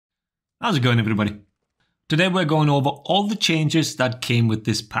How's it going, everybody? Today we're going over all the changes that came with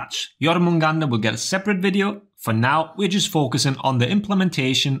this patch. Jormungandr will get a separate video. For now, we're just focusing on the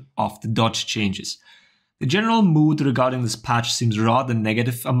implementation of the dodge changes. The general mood regarding this patch seems rather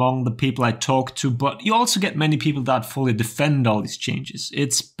negative among the people I talk to, but you also get many people that fully defend all these changes.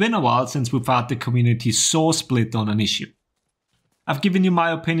 It's been a while since we've had the community so split on an issue. I've given you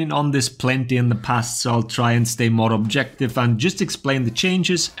my opinion on this plenty in the past, so I'll try and stay more objective and just explain the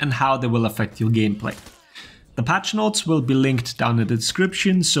changes and how they will affect your gameplay. The patch notes will be linked down in the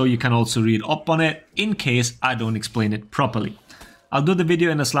description, so you can also read up on it in case I don't explain it properly. I'll do the video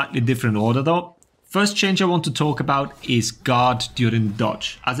in a slightly different order though. First change I want to talk about is guard during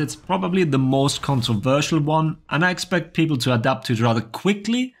dodge, as it's probably the most controversial one and I expect people to adapt to it rather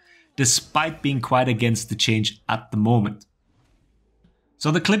quickly, despite being quite against the change at the moment. So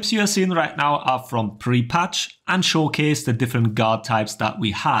the clips you are seeing right now are from pre-patch and showcase the different guard types that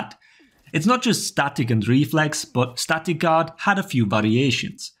we had. It's not just static and reflex, but static guard had a few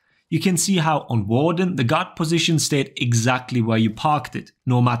variations. You can see how on Warden the guard position stayed exactly where you parked it,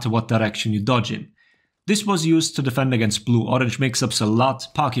 no matter what direction you dodge in. This was used to defend against blue-orange mix-ups a lot.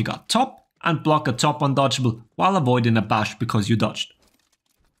 Park your guard top and block a top undodgeable while avoiding a bash because you dodged.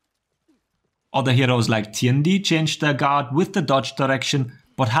 Other heroes like TND changed their guard with the dodge direction,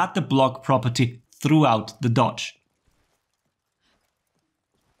 but had the block property throughout the dodge.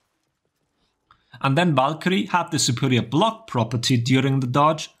 And then Valkyrie had the superior block property during the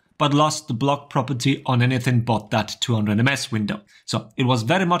dodge, but lost the block property on anything but that 200 ms window. So it was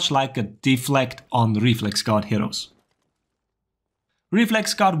very much like a deflect on reflex guard heroes.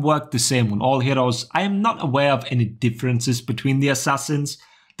 Reflex guard worked the same on all heroes. I am not aware of any differences between the assassins.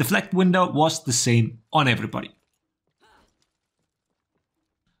 Deflect window was the same on everybody.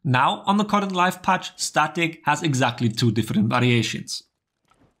 Now on the current live patch, static has exactly two different variations.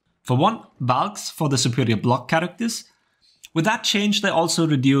 For one, Valks for the superior block characters. With that change they also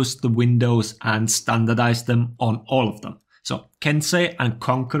reduced the windows and standardized them on all of them. So Kensei and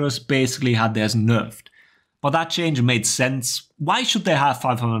Conquerors basically had theirs nerfed. But that change made sense. Why should they have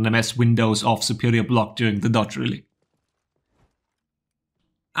 500 ms windows of superior block during the dodge really?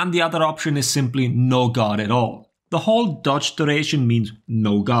 And the other option is simply no guard at all. The whole dodge duration means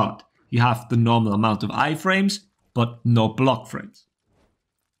no guard. You have the normal amount of iframes, but no block frames.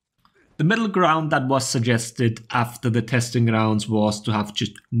 The middle ground that was suggested after the testing rounds was to have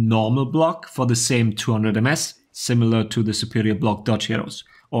just normal block for the same 200 ms, similar to the superior block dodge heroes,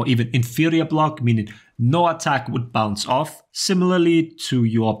 or even inferior block, meaning no attack would bounce off, similarly to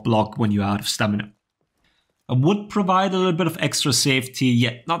your block when you are out of stamina. It would provide a little bit of extra safety,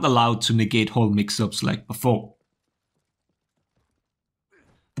 yet not allowed to negate whole mix-ups like before.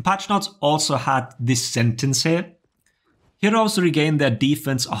 The patch notes also had this sentence here. Heroes regain their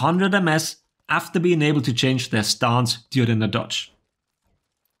defense 100 ms after being able to change their stance during a dodge.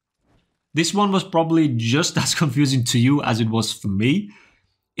 This one was probably just as confusing to you as it was for me.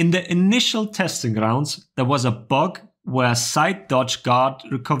 In the initial testing rounds, there was a bug where side dodge guard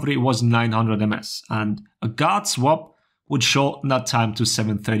recovery was 900 ms and a guard swap would shorten that time to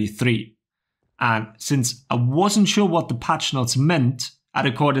 733. And since I wasn't sure what the patch notes meant, I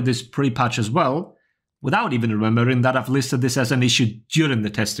recorded this pre-patch as well, without even remembering that I've listed this as an issue during the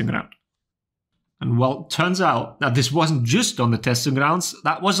testing round. And well, turns out that this wasn't just on the testing rounds,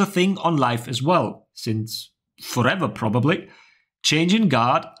 that was a thing on live as well, since forever probably. Changing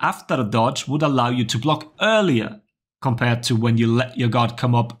guard after a dodge would allow you to block earlier compared to when you let your guard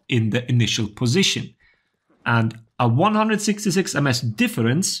come up in the initial position. And a 166 ms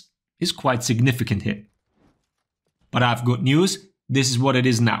difference is quite significant here. But I have good news, this is what it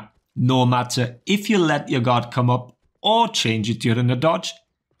is now. No matter if you let your guard come up or change it during a dodge,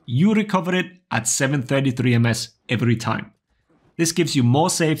 you recover it at 733 ms every time. This gives you more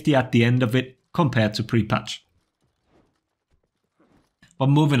safety at the end of it compared to pre-patch. But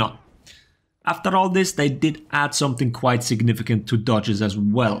moving on. After all this, they did add something quite significant to dodges as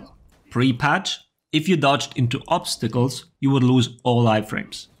well. Pre-patch, if you dodged into obstacles, you would lose all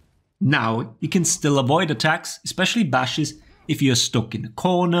iframes. Now, you can still avoid attacks, especially bashes, if you're stuck in a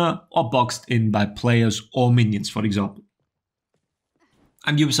corner or boxed in by players or minions, for example.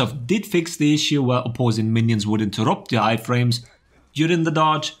 And Ubisoft did fix the issue where opposing minions would interrupt your iframes during the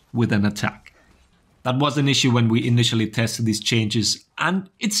dodge with an attack. That was an issue when we initially tested these changes, and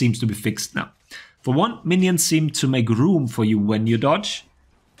it seems to be fixed now. For one, minions seem to make room for you when you dodge.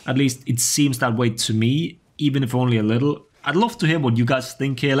 At least it seems that way to me, even if only a little. I'd love to hear what you guys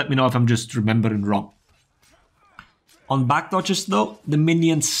think here, let me know if I'm just remembering wrong. On back dodges though, the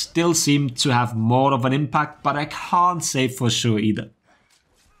minions still seem to have more of an impact, but I can't say for sure either.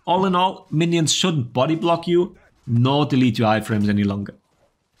 All in all, minions shouldn't body block you, nor delete your iframes any longer.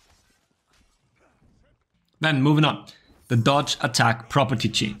 Then moving on, the dodge attack property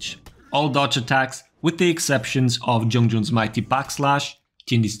change. All dodge attacks, with the exceptions of Jungjun's Mighty Backslash,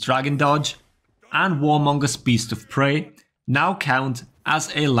 Jindi's Dragon Dodge, and Warmonger's Beast of Prey, now count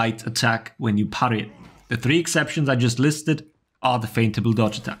as a light attack when you parry it. The 3 exceptions I just listed are the feintable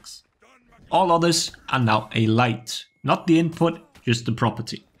dodge attacks. All others are now a light, not the input, just the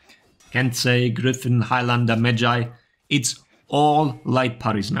property. Kensei, Griffin, Highlander, Magi, it's all light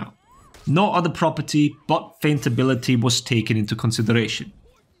parries now. No other property but feintability was taken into consideration.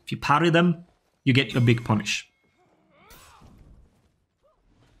 If you parry them, you get your big punish.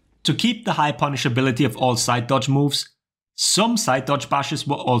 To keep the high punishability of all side dodge moves, some side dodge bashes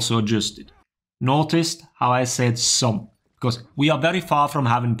were also adjusted. Noticed how I said some, because we are very far from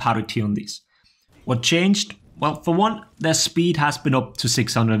having parity on these. What changed? Well, for one, their speed has been up to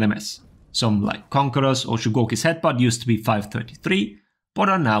 600 ms. Some like Conqueror's or Shugoki's headbutt used to be 533, but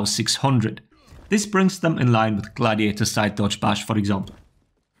are now 600. This brings them in line with Gladiator's side dodge bash, for example.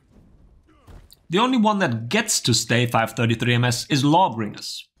 The only one that gets to stay 533 ms is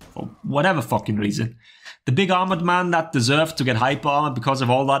Lawbringers, for whatever fucking reason. The big armored man that deserved to get hyper armor because of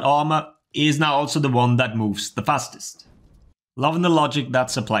all that armor is now also the one that moves the fastest. Loving the logic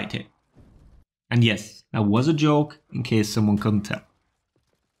that's applied here. And yes, that was a joke in case someone couldn't tell.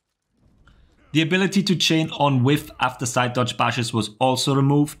 The ability to chain on whiff after side dodge bashes was also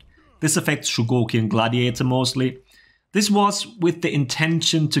removed. This affects Shugoki and Gladiator mostly. This was with the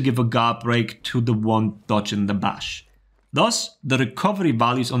intention to give a guard break to the one dodging the bash. Thus, the recovery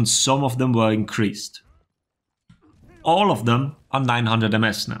values on some of them were increased. All of them are 900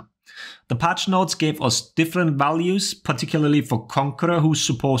 ms now. The patch notes gave us different values, particularly for Conqueror, who's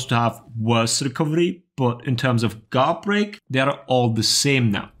supposed to have worse recovery, but in terms of guard break, they are all the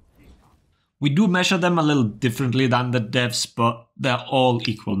same now. We do measure them a little differently than the devs, but they're all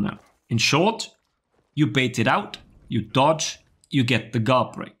equal now. In short, you bait it out, you dodge, you get the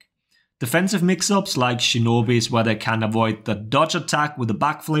guard break. Defensive mix-ups like Shinobi's, where they can avoid the dodge attack with a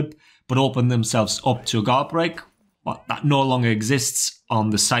backflip, but open themselves up to a guard break, well, that no longer exists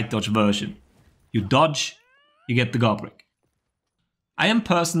on the side dodge version. You dodge, you get the guard break. I am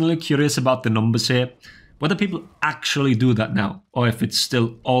personally curious about the numbers here, whether people actually do that now, or if it's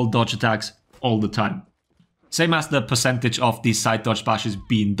still all dodge attacks all the time. Same as the percentage of these side dodge bashes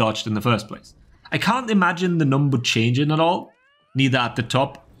being dodged in the first place. I can't imagine the number changing at all, neither at the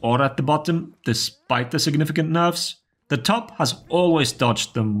top or at the bottom, despite the significant nerfs. The top has always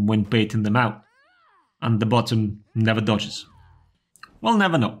dodged them when baiting them out, and the bottom never dodges. We'll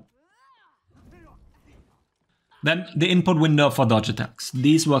never know. Then the input window for dodge attacks.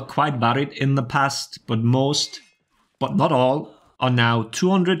 These were quite varied in the past, but most, but not all, are now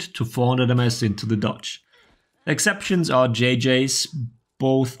 200 to 400 ms into the dodge. The exceptions are JJ's,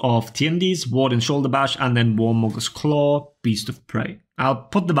 both of TND's, Ward and Shoulder Bash, and then Warmonger's Claw, Beast of Prey. I'll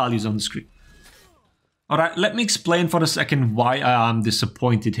put the values on the screen. Alright, let me explain for a second why I am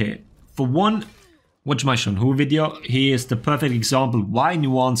disappointed here. For one, watch my Shunhu video, he is the perfect example why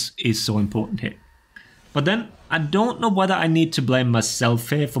nuance is so important here. But then, I don't know whether I need to blame myself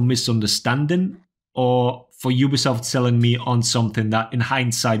here for misunderstanding, or for Ubisoft selling me on something that in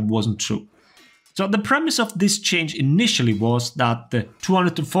hindsight wasn't true. So the premise of this change initially was that the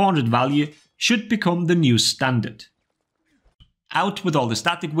 200 to 400 value should become the new standard. Out with all the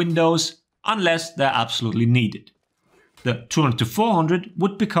static windows, unless they're absolutely needed. The 200 to 400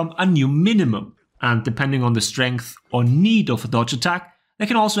 would become a new minimum, and depending on the strength or need of a dodge attack, they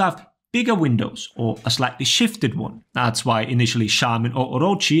can also have bigger windows or a slightly shifted one. That's why initially Shaman or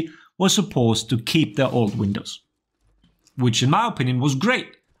Orochi were supposed to keep their old windows. Which in my opinion was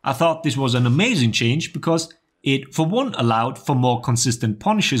great. I thought this was an amazing change because it for one allowed for more consistent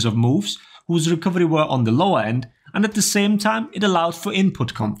punishes of moves whose recovery were on the lower end, and at the same time it allowed for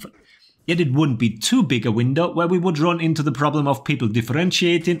input comfort. Yet it wouldn't be too big a window where we would run into the problem of people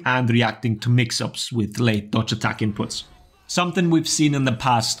differentiating and reacting to mix-ups with late dodge attack inputs. Something we've seen in the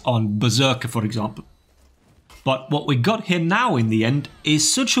past on Berserker, for example. But what we got here now in the end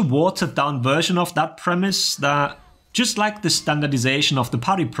is such a watered down version of that premise that, just like the standardization of the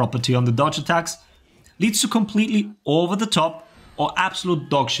parry property on the dodge attacks, leads to completely over the top or absolute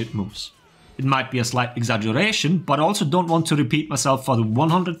dogshit moves. It might be a slight exaggeration, but I also don't want to repeat myself for the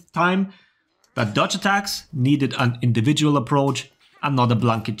 100th time that dodge attacks needed an individual approach and not a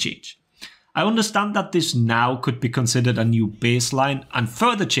blanket change. I understand that this now could be considered a new baseline and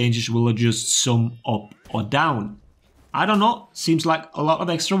further changes will adjust some up or down. I don't know, seems like a lot of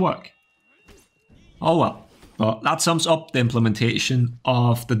extra work. Oh well, But that sums up the implementation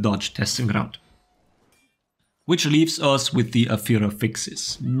of the dodge testing ground. Which leaves us with the Afeera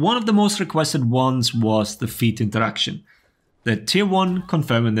Fixes. One of the most requested ones was the feet interaction. The tier 1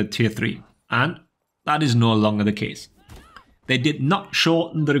 confirming the tier 3, and that is no longer the case. They did not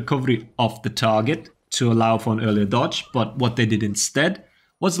shorten the recovery of the target to allow for an earlier dodge, but what they did instead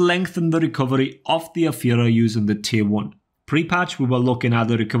was lengthen the recovery of the Afeera using the tier 1. Pre-patch we were looking at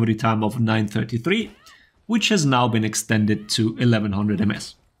the recovery time of 933, which has now been extended to 1100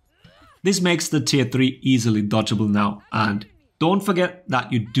 ms. This makes the tier 3 easily dodgeable now, and don't forget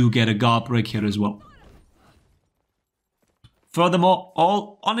that you do get a guard break here as well. Furthermore,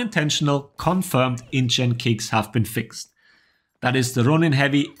 all unintentional confirmed in-chain kicks have been fixed. That is the run in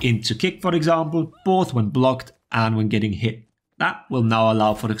heavy into kick, for example, both when blocked and when getting hit. That will now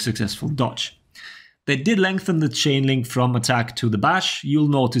allow for a successful dodge. They did lengthen the chain link from attack to the bash. You'll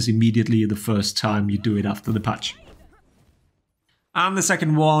notice immediately the first time you do it after the patch. And the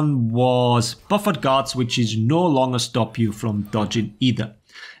second one was buffered guards, which is no longer stop you from dodging either.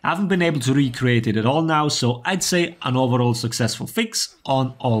 I haven't been able to recreate it at all now, so I'd say an overall successful fix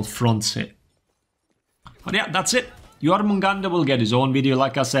on all fronts here. But yeah, that's it. Jormungandr will get his own video,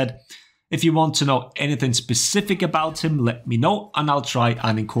 like I said. If you want to know anything specific about him, let me know and I'll try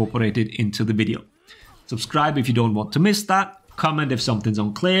and incorporate it into the video. Subscribe if you don't want to miss that, comment if something's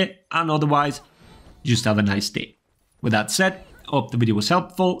unclear, and otherwise, just have a nice day. With that said, hope the video was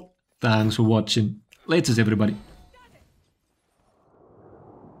helpful. Thanks for watching. Laters everybody.